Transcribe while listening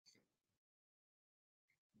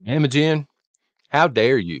Imogen, how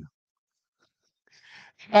dare you?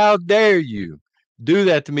 How dare you do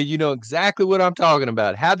that to me? You know exactly what I'm talking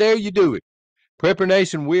about. How dare you do it? Prepper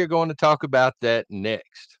Nation, we're going to talk about that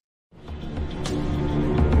next.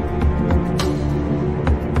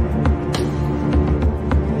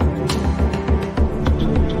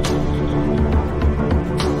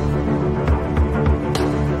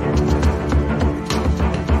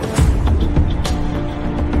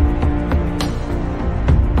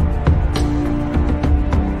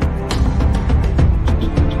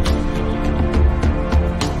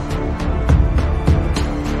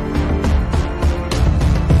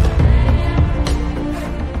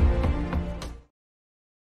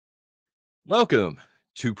 Welcome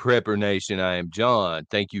to Prepper Nation. I am John.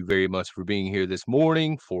 Thank you very much for being here this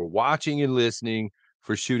morning, for watching and listening,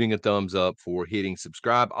 for shooting a thumbs up, for hitting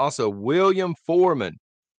subscribe. Also, William Foreman,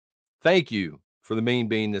 thank you for the mean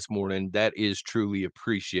bean this morning. That is truly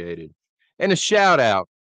appreciated. And a shout out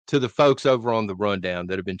to the folks over on the Rundown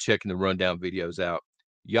that have been checking the Rundown videos out.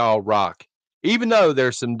 Y'all rock. Even though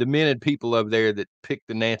there's some demented people over there that picked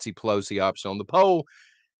the Nancy Pelosi option on the poll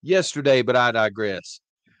yesterday, but I digress.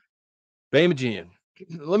 Bama Jim,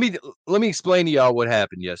 let me explain to y'all what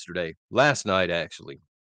happened yesterday, last night actually.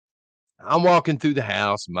 I'm walking through the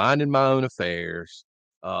house, minding my own affairs.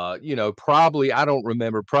 Probably I don't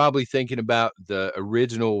remember. Probably thinking about the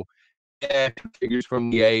original figures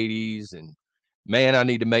from the '80s, and man, I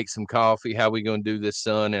need to make some coffee. How we gonna do this,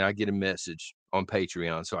 son? And I get a message on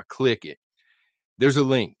Patreon, so I click it. There's a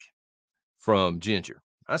link from Ginger.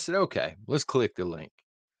 I said, okay, let's click the link.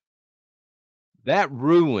 That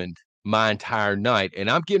ruined my entire night, and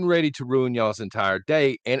I'm getting ready to ruin y'all's entire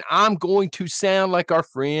day, and I'm going to sound like our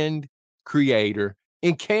friend creator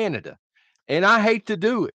in Canada. And I hate to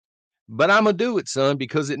do it, but I'm gonna do it, son,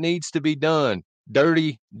 because it needs to be done.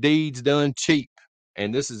 Dirty deeds done cheap.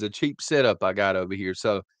 And this is a cheap setup I got over here.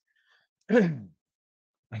 So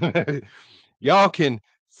y'all can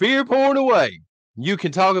fear porn away. You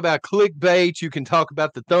can talk about clickbait. You can talk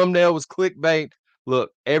about the thumbnail was clickbait.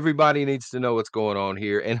 Look, everybody needs to know what's going on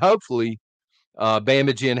here. And hopefully,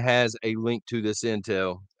 Bamagen has a link to this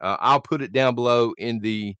intel. I'll put it down below in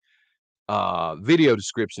the video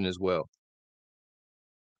description as well.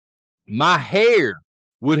 My hair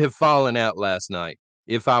would have fallen out last night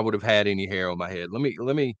if I would have had any hair on my head.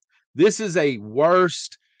 This is a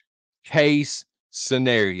worst case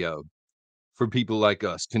scenario for people like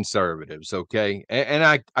us, conservatives, okay? And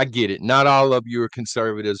I get it. Not all of you are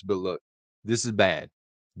conservatives, but look, this is bad.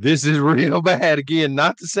 This is real bad. Again,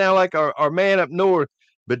 not to sound like our man up north,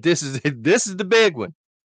 but this is the big one.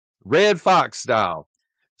 Red Fox style.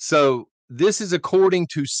 So this is according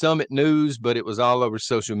to Summit News, but it was all over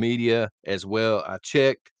social media as well. I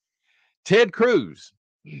checked. Ted Cruz.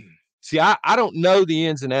 See, I don't know the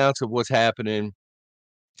ins and outs of what's happening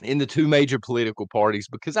in the two major political parties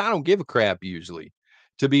because I don't give a crap usually.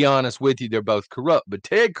 To be honest with you, they're both corrupt. But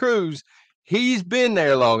Ted Cruz, he's been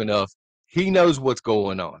there long enough. He knows what's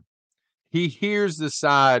going on. He hears the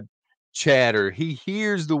side chatter. He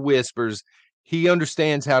hears the whispers. He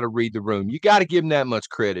understands how to read the room. You got to give him that much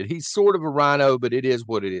credit. He's sort of a rhino, but it is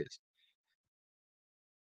what it is.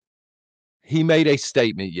 He made a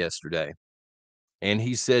statement yesterday, and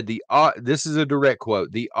he said this is a direct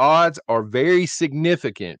quote. The odds are very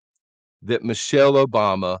significant that Michelle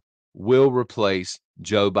Obama will replace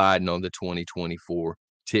Joe Biden on the 2024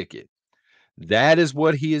 ticket. That is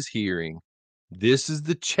what he is hearing. This is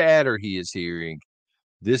the chatter he is hearing.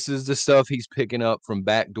 This is the stuff he's picking up from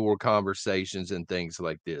backdoor conversations and things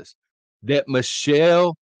like this. That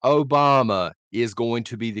Michelle Obama is going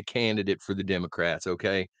to be the candidate for the Democrats,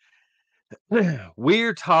 okay?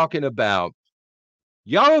 We're talking about,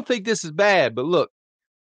 y'all don't think this is bad, but look,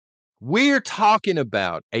 we're talking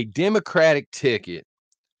about a Democratic ticket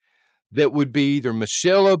that would be either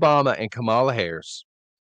Michelle Obama and Kamala Harris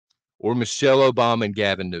or Michelle Obama and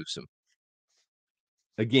Gavin Newsom.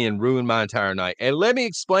 Again, ruined my entire night. And let me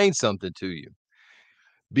explain something to you,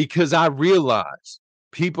 because I realize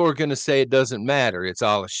people are going to say it doesn't matter. It's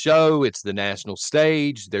all a show. It's the national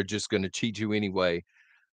stage. They're just going to cheat you anyway.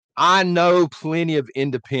 I know plenty of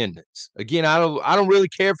independents. Again, I don't really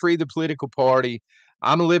care for either political party.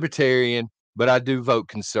 I'm a libertarian, but I do vote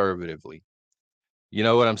conservatively. You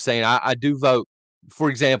know what I'm saying? I do vote, for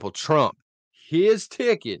example, Trump. His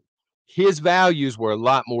ticket, his values were a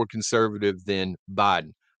lot more conservative than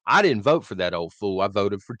Biden. I didn't vote for that old fool. I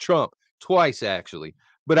voted for Trump twice, actually.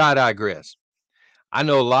 But I digress. I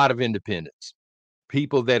know a lot of independents,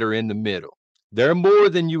 people that are in the middle. They're more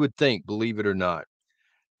than you would think, believe it or not.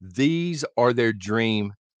 These are their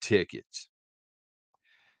dream tickets.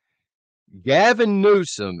 Gavin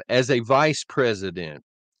Newsom as a vice president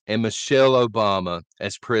and Michelle Obama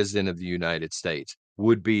as president of the United States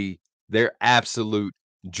would be their absolute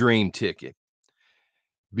dream ticket,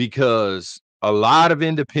 because a lot of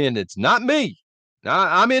independents, not me,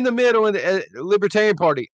 I'm in the middle in the Libertarian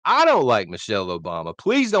Party. I don't like Michelle Obama.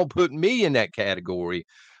 Please don't put me in that category.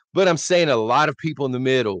 But I'm saying a lot of people in the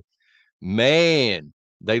middle, man,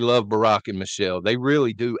 they love Barack and Michelle. They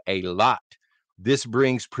really do a lot. This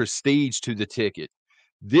brings prestige to the ticket.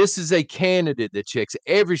 This is a candidate that checks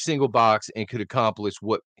every single box and could accomplish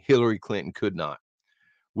what Hillary Clinton could not.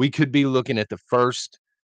 We could be looking at the first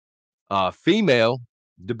female,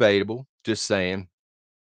 debatable, just saying,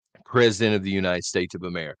 president of the United States of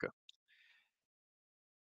America.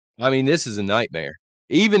 I mean, this is a nightmare.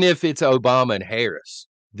 Even if it's Obama and Harris,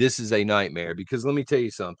 this is a nightmare, because let me tell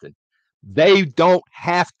you something. They don't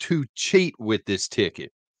have to cheat with this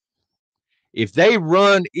ticket. If they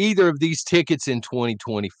run either of these tickets in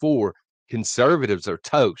 2024, conservatives are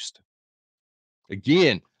toast.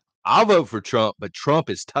 Again, I'll vote for Trump, but Trump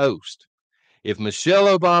is toast. If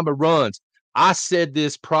Michelle Obama runs, I said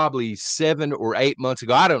this probably 7 or 8 months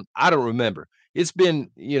ago. I don't remember. It's been,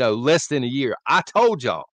 less than a year. I told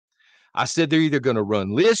y'all. I said they're either going to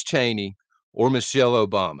run Liz Cheney or Michelle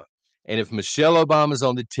Obama. And if Michelle Obama's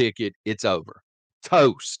on the ticket, it's over.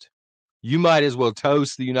 Toast. You might as well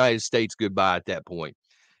toast the United States goodbye at that point.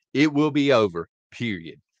 It will be over,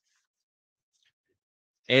 period.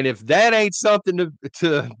 And if that ain't something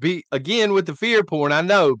to be, again, with the fear porn, I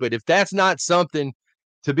know, but if that's not something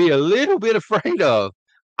to be a little bit afraid of,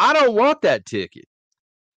 I don't want that ticket.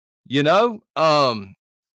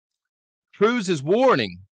 Cruz is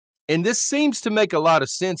warning, and this seems to make a lot of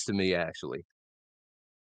sense to me, actually,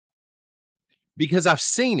 because I've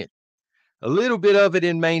seen it. A little bit of it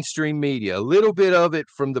in mainstream media, a little bit of it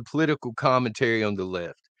from the political commentary on the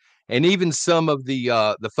left, and even some of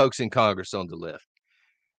the folks in Congress on the left.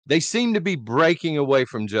 They seem to be breaking away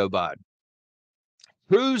from Joe Biden.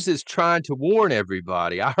 Cruz is trying to warn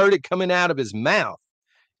everybody. I heard it coming out of his mouth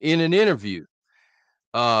in an interview.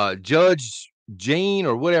 Judge Jean,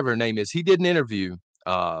 or whatever her name is, he did an interview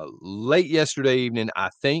late yesterday evening, I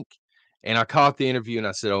think, and I caught the interview and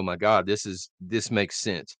I said, "Oh my God, this makes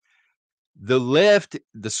sense." The left,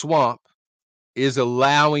 the swamp, is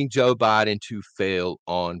allowing Joe Biden to fail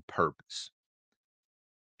on purpose.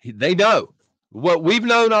 They know what we've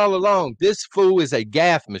known all along. This fool is a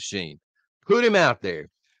gaffe machine. Put him out there.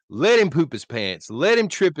 Let him poop his pants. Let him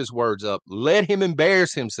trip his words up. Let him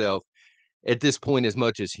embarrass himself at this point as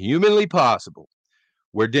much as humanly possible,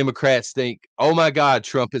 where Democrats think, oh my God,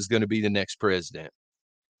 Trump is going to be the next president.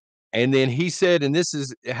 And then he said, and this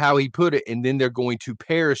is how he put it, and then they're going to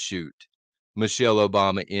parachute Michelle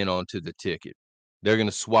Obama in onto the ticket. They're going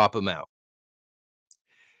to swap them out.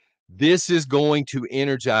 This is going to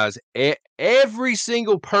energize every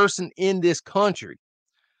single person in this country.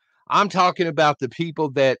 I'm talking about the people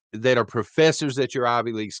that are professors at your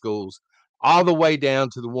Ivy League schools, all the way down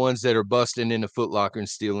to the ones that are busting into Foot Locker and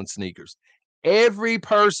stealing sneakers. Every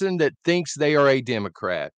person that thinks they are a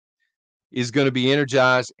Democrat is going to be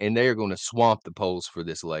energized, and they are going to swamp the polls for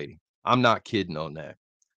this lady. I'm not kidding on that.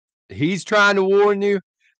 He's trying to warn you.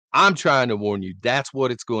 I'm trying to warn you. That's what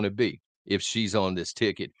it's going to be if she's on this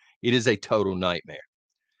ticket. It is a total nightmare.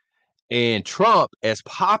 And Trump, as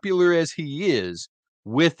popular as he is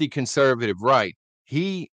with the conservative right,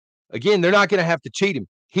 again, they're not going to have to cheat him.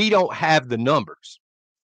 He don't have the numbers.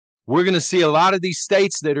 We're going to see a lot of these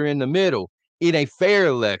states that are in the middle in a fair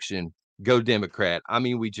election go Democrat. I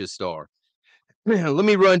mean, we just are. Let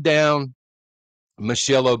me run down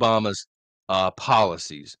Michelle Obama's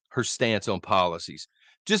policies, her stance on policies,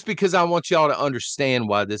 just because I want y'all to understand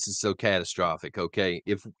why this is so catastrophic. Okay,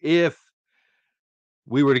 if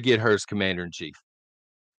we were to get her as commander in chief,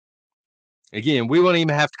 again, we won't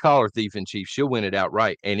even have to call her thief in chief. She'll win it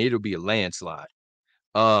outright, and it'll be a landslide.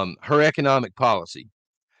 Her economic policy,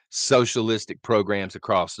 socialistic programs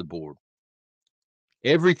across the board,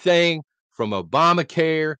 everything from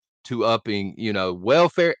Obamacare to upping,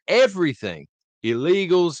 welfare, everything,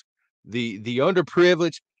 illegals, the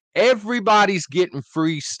underprivileged, everybody's getting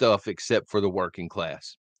free stuff except for the working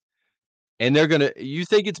class. And you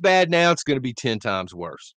think it's bad now, it's going to be 10 times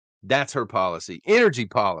worse. That's her policy. Energy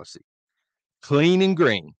policy, clean and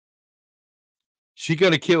green. She's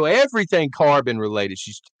going to kill everything carbon related.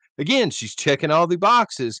 She's checking all the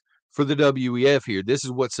boxes for the WEF here. This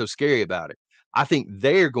is what's so scary about it. I think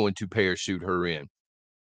they're going to parachute her in.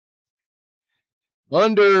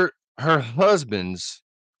 Under her husband's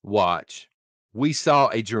watch, we saw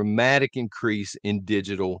a dramatic increase in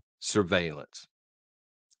digital surveillance.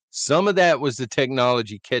 Some of that was the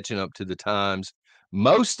technology catching up to the times.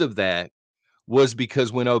 Most of that was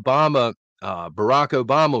because when Barack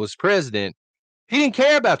Obama was president, he didn't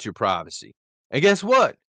care about your privacy. And guess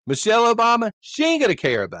what? Michelle Obama, she ain't gonna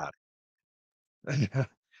care about it.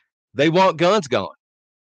 They want guns gone.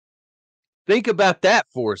 Think about that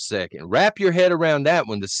for a second. Wrap your head around that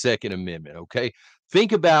one, the Second Amendment, okay?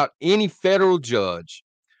 Think about any federal judge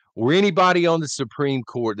or anybody on the Supreme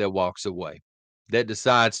Court that walks away, that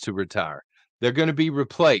decides to retire. They're going to be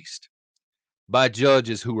replaced by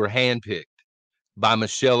judges who were handpicked by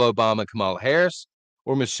Michelle Obama, Kamala Harris,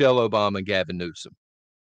 or Michelle Obama, Gavin Newsom.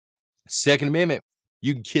 Second Amendment,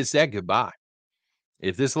 you can kiss that goodbye.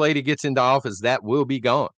 If this lady gets into office, that will be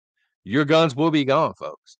gone. Your guns will be gone,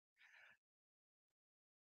 folks.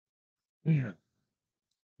 Yeah.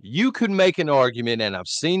 You could make an argument, and I've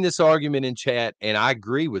seen this argument in chat, and I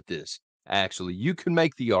agree with this. Actually, you can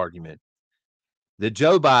make the argument that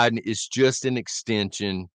Joe Biden is just an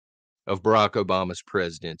extension of Barack Obama's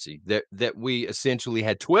presidency, that we essentially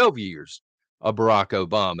had 12 years of Barack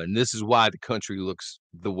Obama, and this is why the country looks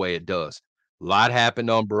the way it does. A lot happened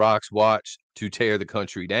on Barack's watch to tear the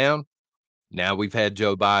country down. Now we've had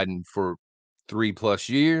Joe Biden for 3+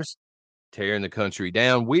 years, tearing the country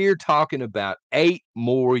down. We're talking about 8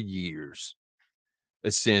 more years,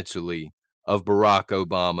 essentially, of Barack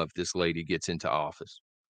Obama if this lady gets into office.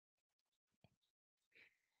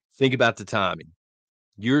 Think about the timing.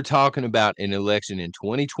 You're talking about an election in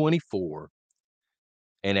 2024,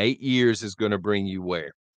 and 8 years is gonna bring you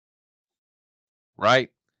where? Right?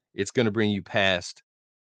 It's gonna bring you past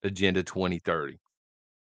Agenda 2030.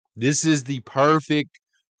 This is the perfect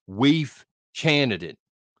WEEF candidate.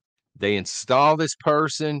 They install this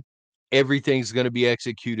person, everything's gonna be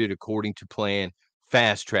executed according to plan,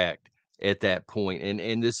 fast-tracked at that point,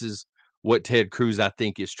 and this is what Ted Cruz, I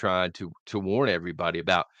think, is trying to warn everybody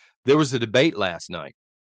about. There was a debate last night.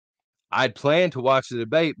 I'd planned to watch the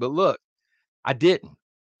debate, but look, I didn't.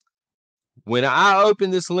 When I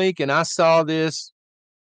opened this link and I saw this,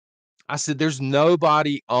 I said, there's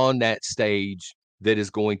nobody on that stage that is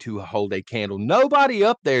going to hold a candle. Nobody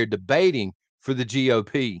up there debating for the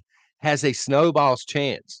GOP has a snowball's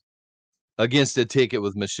chance against a ticket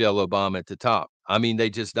with Michelle Obama at the top. I mean, they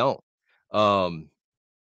just don't. Um,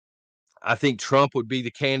 I think Trump would be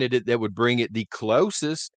the candidate that would bring it the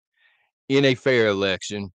closest in a fair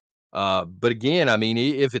election. But again, I mean,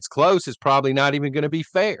 if it's close, it's probably not even going to be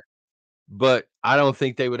fair. But I don't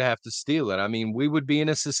think they would have to steal it. I mean, we would be in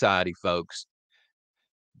a society, folks,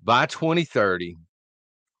 by 2030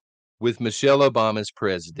 with Michelle Obama as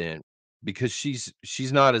president, because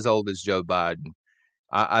she's not as old as Joe Biden.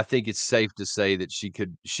 I think it's safe to say that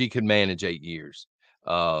she could manage 8 years.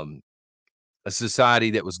 Um, a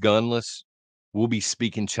society that was gunless will be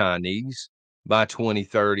speaking Chinese by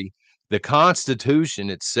 2030. The Constitution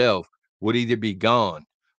itself would either be gone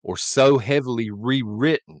or so heavily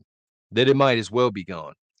rewritten that it might as well be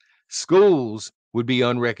gone. Schools would be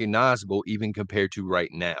unrecognizable even compared to right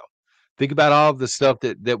now. Think about all of the stuff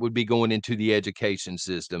that would be going into the education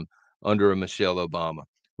system under a Michelle Obama.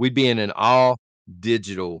 We'd be in an all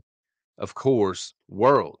digital, of course,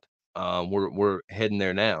 world. We're heading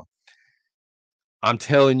there now. I'm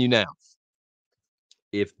telling you now,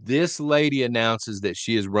 if this lady announces that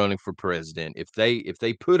she is running for president, if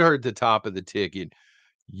they put her at the top of the ticket,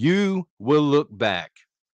 you will look back,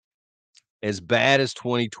 as bad as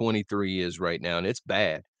 2023 is right now, and it's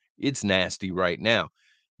bad. It's nasty right now.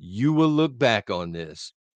 You will look back on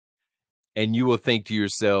this and you will think to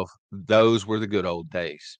yourself, those were the good old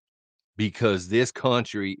days, because this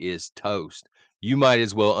country is toast. You might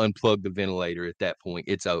as well unplug the ventilator at that point.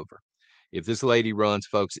 It's over. If this lady runs,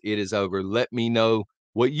 folks, it is over. Let me know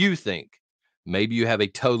what you think. Maybe you have a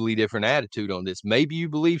totally different attitude on this. Maybe you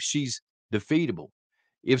believe she's defeatable.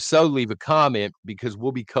 If so, leave a comment, because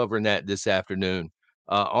we'll be covering that this afternoon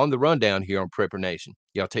on the rundown here on Prepper Nation.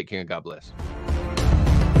 Y'all take care and God bless.